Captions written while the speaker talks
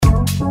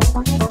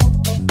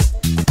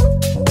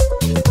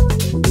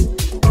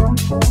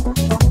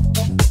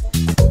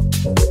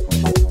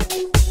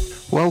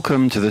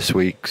Welcome to this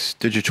week's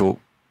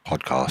Digital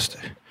podcast.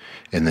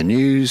 In the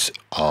news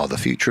are the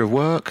future of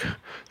work,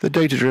 the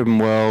data-driven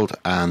world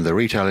and the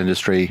retail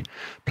industry,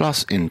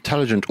 plus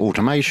intelligent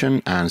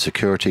automation and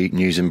security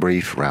news and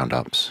brief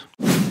roundups.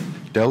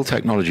 Dell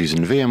Technologies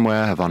and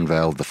VMware have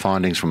unveiled the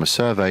findings from a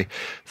survey,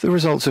 the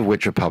results of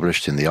which are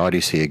published in the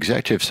IDC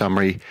Executive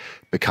Summary,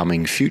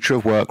 Becoming Future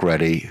of Work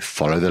Ready,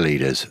 Follow the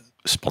Leaders,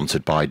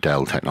 sponsored by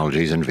Dell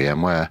Technologies and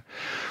VMware.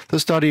 The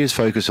study is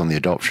focused on the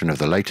adoption of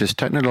the latest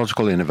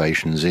technological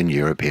innovations in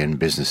European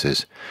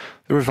businesses.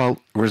 The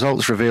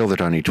results reveal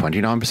that only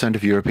 29%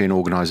 of European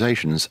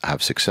organizations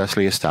have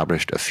successfully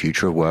established a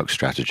future of work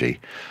strategy,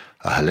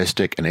 a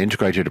holistic and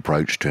integrated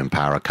approach to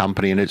empower a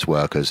company and its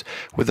workers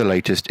with the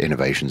latest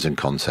innovations and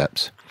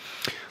concepts.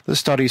 The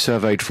study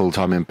surveyed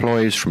full-time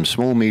employees from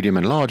small, medium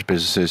and large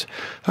businesses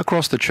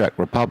across the Czech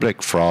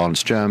Republic,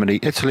 France, Germany,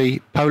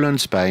 Italy,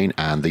 Poland, Spain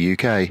and the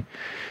UK.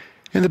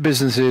 In the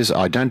businesses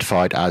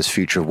identified as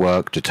future of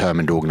work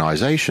determined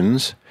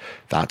organizations,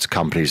 that's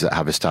companies that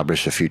have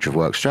established a future of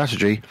work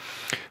strategy,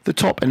 the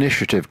top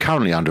initiative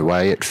currently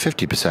underway at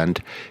 50%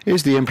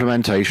 is the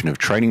implementation of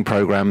training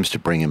programs to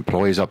bring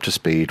employees up to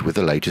speed with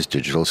the latest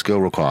digital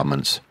skill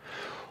requirements.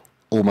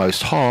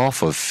 Almost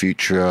half of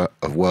future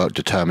of work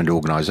determined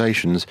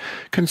organizations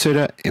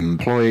consider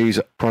employees'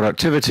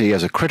 productivity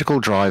as a critical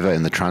driver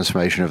in the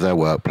transformation of their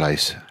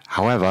workplace.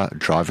 However,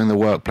 driving the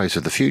workplace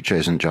of the future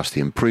isn't just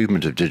the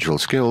improvement of digital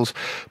skills,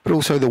 but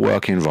also the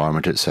working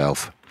environment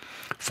itself.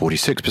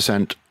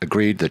 46%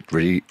 agreed that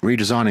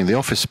redesigning the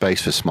office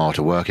space for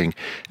smarter working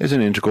is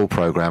an integral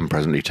program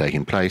presently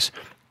taking place,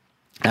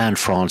 and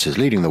France is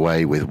leading the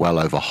way with well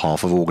over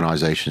half of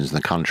organizations in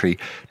the country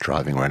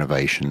driving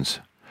renovations.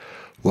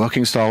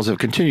 Working styles have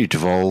continued to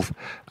evolve,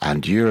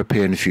 and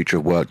European future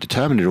of work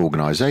determined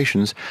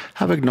organizations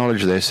have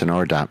acknowledged this and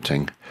are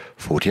adapting.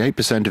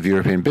 48% of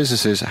European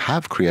businesses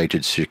have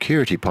created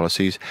security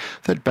policies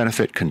that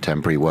benefit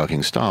contemporary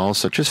working styles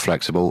such as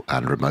flexible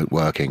and remote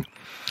working.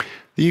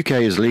 The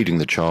UK is leading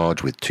the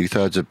charge, with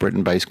two-thirds of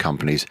Britain-based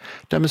companies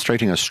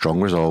demonstrating a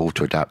strong resolve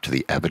to adapt to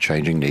the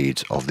ever-changing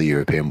needs of the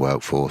European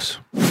workforce.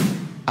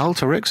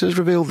 Alteryx has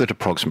revealed that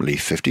approximately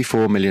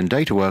 54 million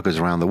data workers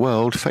around the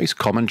world face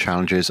common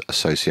challenges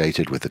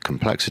associated with the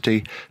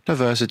complexity,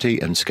 diversity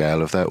and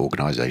scale of their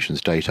organization's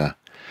data.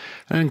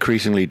 In an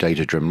increasingly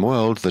data-driven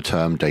world, the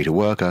term data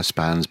worker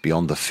spans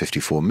beyond the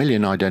 54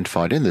 million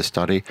identified in this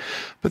study,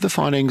 but the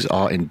findings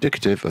are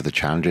indicative of the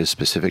challenges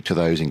specific to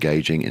those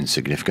engaging in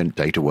significant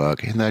data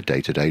work in their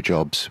day-to-day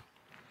jobs.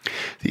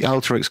 The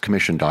Alteryx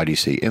commissioned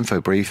IDC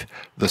InfoBrief,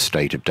 The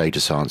State of Data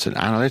Science and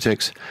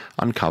Analytics,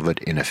 uncovered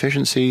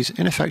inefficiencies,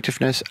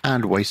 ineffectiveness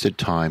and wasted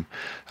time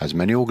as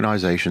many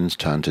organizations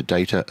turn to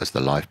data as the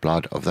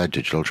lifeblood of their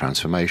digital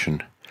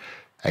transformation.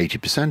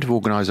 80% of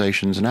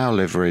organizations now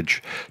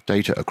leverage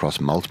data across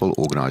multiple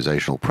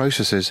organizational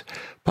processes,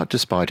 but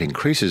despite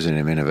increases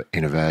in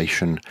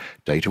innovation,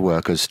 data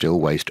workers still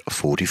waste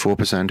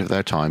 44% of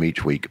their time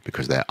each week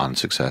because they're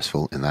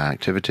unsuccessful in their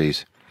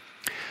activities.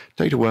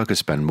 Data workers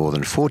spend more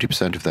than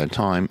 40% of their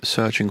time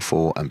searching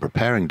for and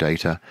preparing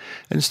data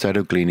instead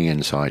of gleaning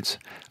insights,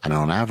 and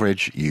on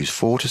average use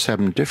 4 to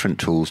 7 different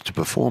tools to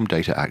perform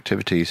data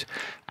activities,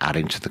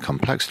 adding to the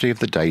complexity of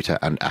the data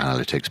and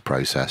analytics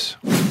process.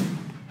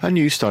 A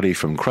new study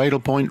from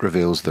Cradlepoint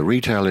reveals the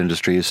retail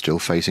industry is still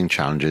facing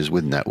challenges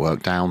with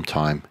network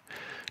downtime.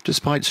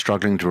 Despite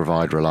struggling to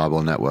provide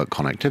reliable network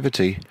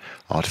connectivity,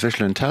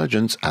 artificial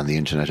intelligence and the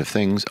Internet of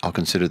Things are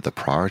considered the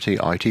priority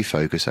IT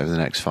focus over the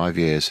next 5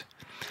 years.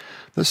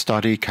 The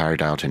study,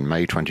 carried out in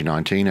May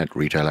 2019 at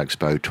Retail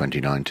Expo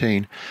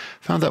 2019,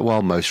 found that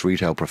while most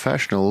retail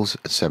professionals,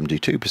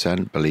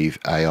 72%, believe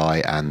AI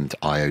and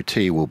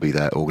IoT will be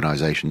their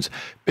organization's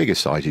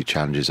biggest IT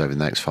challenges over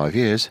the next 5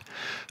 years,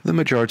 the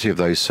majority of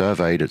those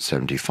surveyed, at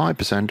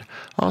 75%,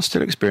 are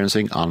still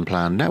experiencing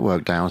unplanned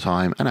network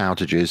downtime and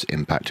outages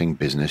impacting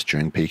business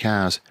during peak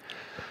hours.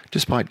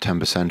 Despite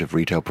 10% of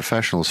retail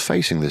professionals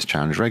facing this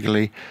challenge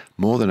regularly,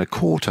 more than a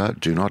quarter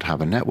do not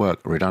have a network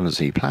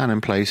redundancy plan in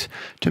place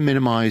to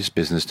minimize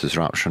business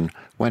disruption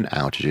when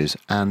outages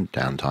and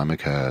downtime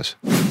occurs.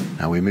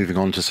 Now we're moving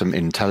on to some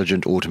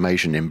intelligent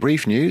automation in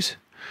brief news.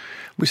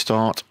 We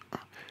start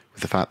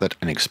with the fact that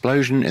an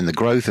explosion in the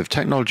growth of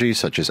technologies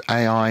such as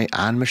AI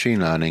and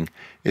machine learning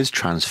is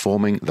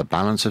transforming the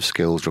balance of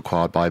skills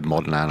required by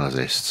modern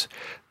analysts,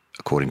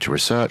 according to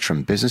research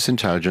from Business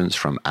Intelligence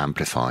from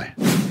Amplify.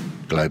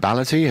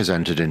 Globality has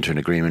entered into an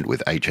agreement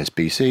with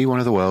HSBC, one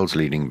of the world's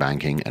leading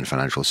banking and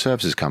financial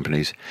services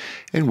companies,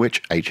 in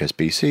which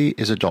HSBC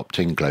is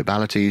adopting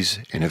Globality's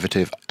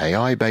innovative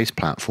AI-based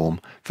platform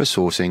for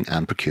sourcing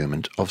and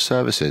procurement of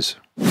services.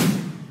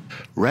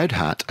 Red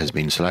Hat has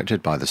been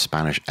selected by the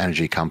Spanish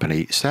energy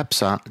company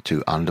Cepsa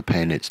to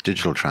underpin its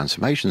digital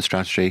transformation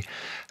strategy,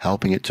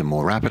 helping it to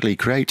more rapidly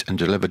create and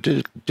deliver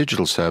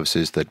digital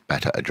services that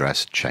better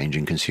address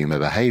changing consumer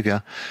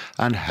behavior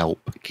and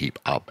help keep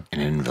up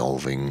in an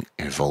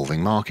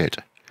evolving market.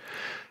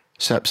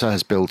 Cepsa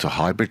has built a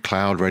hybrid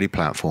cloud-ready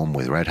platform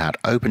with Red Hat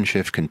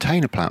OpenShift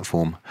Container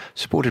Platform,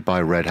 supported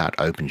by Red Hat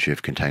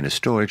OpenShift Container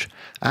Storage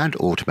and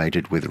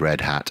automated with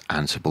Red Hat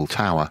Ansible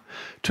Tower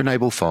to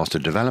enable faster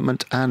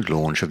development and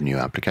launch of new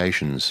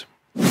applications.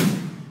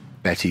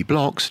 Betty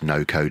Blocks,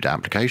 no-code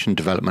application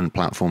development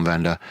platform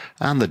vendor,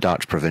 and the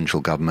Dutch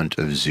provincial government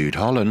of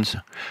Zuid-Holland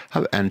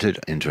have entered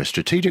into a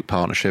strategic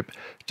partnership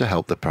to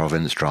help the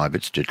province drive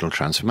its digital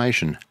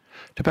transformation.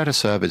 To better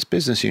serve its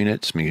business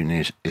units,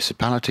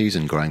 municipalities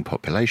and growing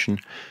population,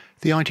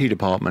 the IT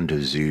department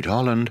of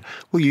Zuid-Holland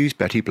will use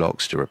Betty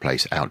Blocks to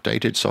replace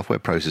outdated software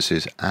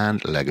processes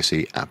and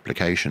legacy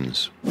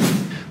applications.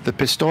 The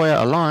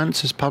Pistoia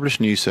Alliance has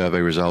published new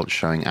survey results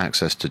showing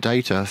access to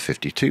data,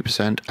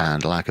 52%,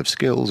 and lack of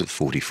skills,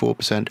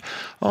 44%,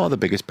 are the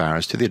biggest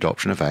barriers to the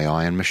adoption of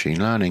AI and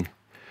machine learning.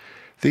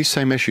 These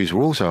same issues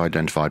were also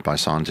identified by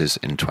scientists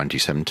in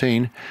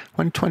 2017,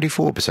 when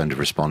 24% of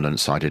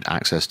respondents cited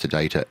access to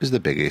data as the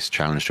biggest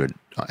challenge to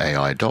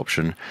AI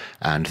adoption,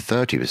 and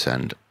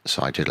 30%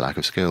 cited lack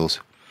of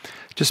skills.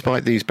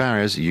 Despite these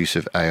barriers, use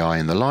of AI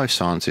in the life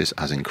sciences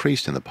has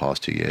increased in the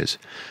past 2 years,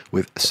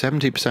 with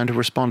 70% of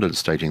respondents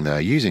stating they are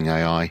using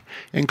AI,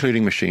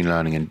 including machine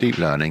learning and deep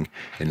learning,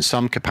 in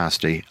some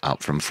capacity,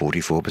 up from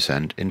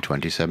 44% in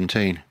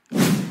 2017.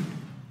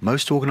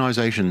 Most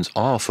organizations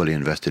are fully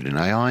invested in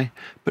AI,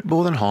 but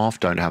more than half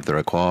don't have the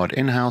required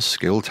in-house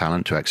skilled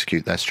talent to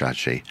execute their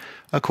strategy,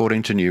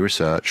 according to new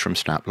research from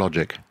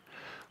SnapLogic.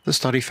 The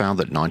study found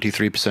that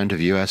 93% of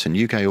US and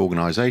UK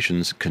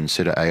organizations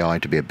consider AI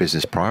to be a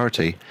business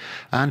priority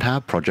and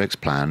have projects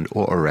planned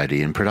or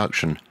already in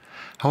production.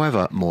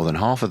 However, more than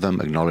half of them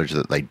acknowledge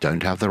that they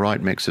don't have the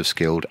right mix of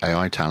skilled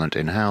AI talent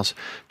in-house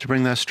to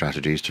bring their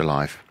strategies to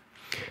life.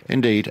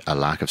 Indeed, a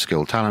lack of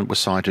skilled talent was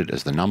cited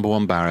as the number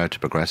one barrier to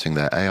progressing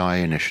their AI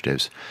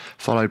initiatives,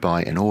 followed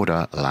by, in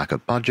order, lack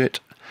of budget,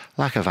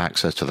 lack of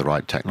access to the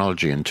right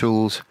technology and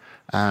tools,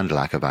 and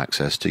lack of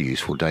access to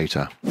useful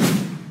data.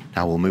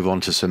 Now we'll move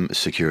on to some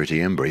security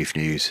and brief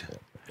news.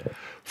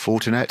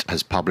 Fortinet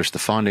has published the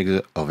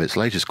findings of its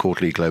latest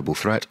quarterly global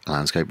threat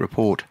landscape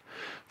report.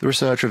 The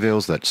research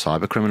reveals that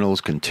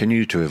cybercriminals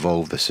continue to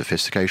evolve the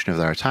sophistication of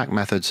their attack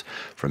methods,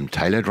 from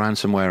tailored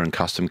ransomware and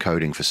custom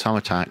coding for some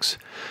attacks,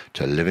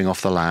 to living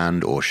off the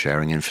land or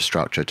sharing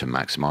infrastructure to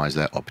maximize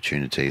their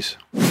opportunities.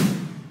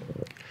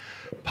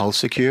 Pulse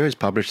Secure has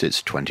published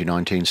its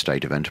 2019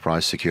 State of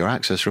Enterprise Secure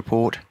Access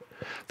report.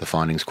 The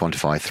findings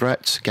quantify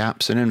threats,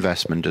 gaps, and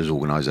investment as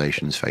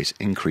organizations face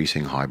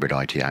increasing hybrid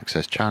IT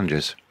access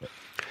challenges.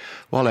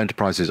 While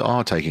enterprises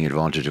are taking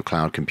advantage of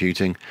cloud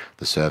computing,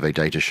 the survey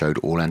data showed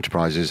all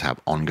enterprises have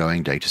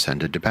ongoing data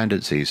center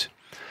dependencies.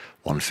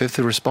 1/5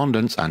 of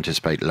respondents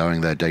anticipate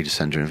lowering their data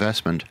center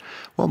investment,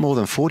 while more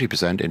than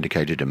 40%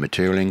 indicated a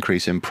material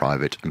increase in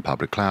private and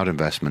public cloud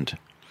investment.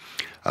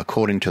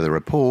 According to the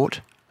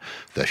report,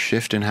 the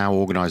shift in how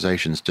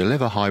organizations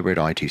deliver hybrid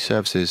IT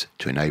services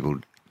to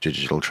enable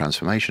digital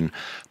transformation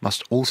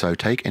must also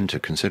take into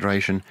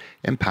consideration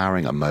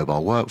empowering a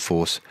mobile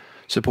workforce,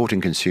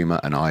 supporting consumer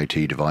and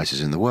IoT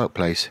devices in the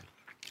workplace,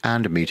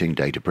 and meeting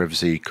data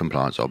privacy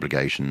compliance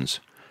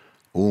obligations.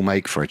 All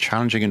make for a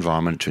challenging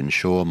environment to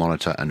ensure,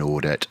 monitor, and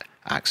audit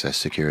access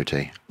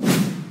security.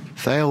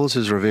 Thales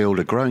has revealed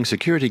a growing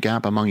security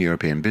gap among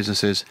European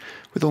businesses,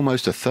 with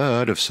almost a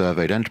third of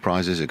surveyed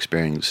enterprises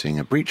experiencing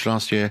a breach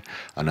last year,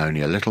 and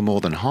only a little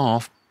more than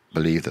half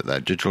believe that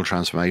their digital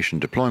transformation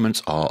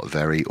deployments are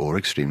very or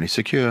extremely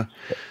secure.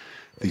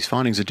 These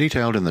findings are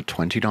detailed in the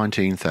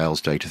 2019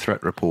 Thales Data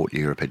Threat Report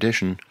Europe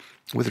edition,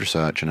 with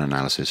research and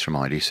analysis from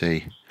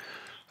IDC.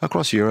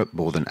 Across Europe,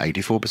 more than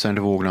 84%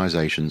 of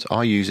organizations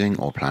are using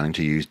or planning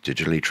to use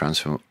digitally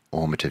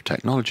transformative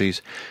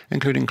technologies,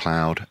 including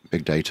cloud,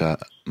 big data,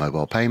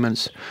 mobile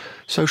payments,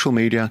 social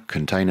media,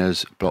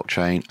 containers,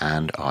 blockchain,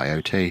 and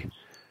IoT.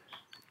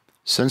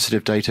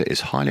 Sensitive data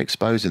is highly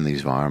exposed in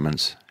these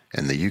environments.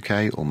 In the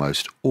UK,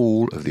 almost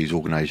all of these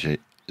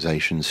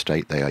organizations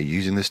state they are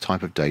using this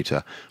type of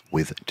data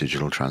with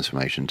digital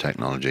transformation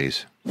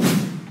technologies.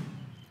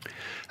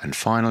 And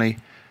finally,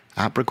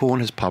 Apricorn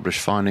has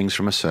published findings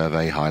from a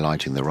survey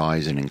highlighting the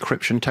rise in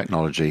encryption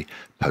technology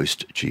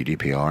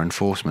post-GDPR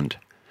enforcement.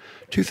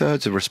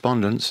 2/3 of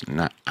respondents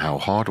now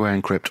hardware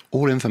encrypt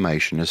all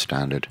information as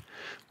standard,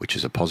 which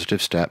is a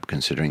positive step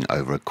considering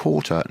over a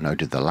quarter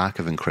noted the lack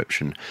of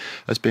encryption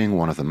as being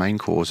one of the main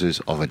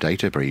causes of a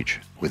data breach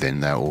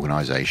within their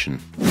organization.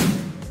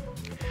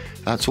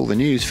 That's all the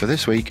news for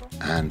this week,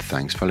 and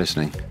thanks for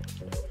listening.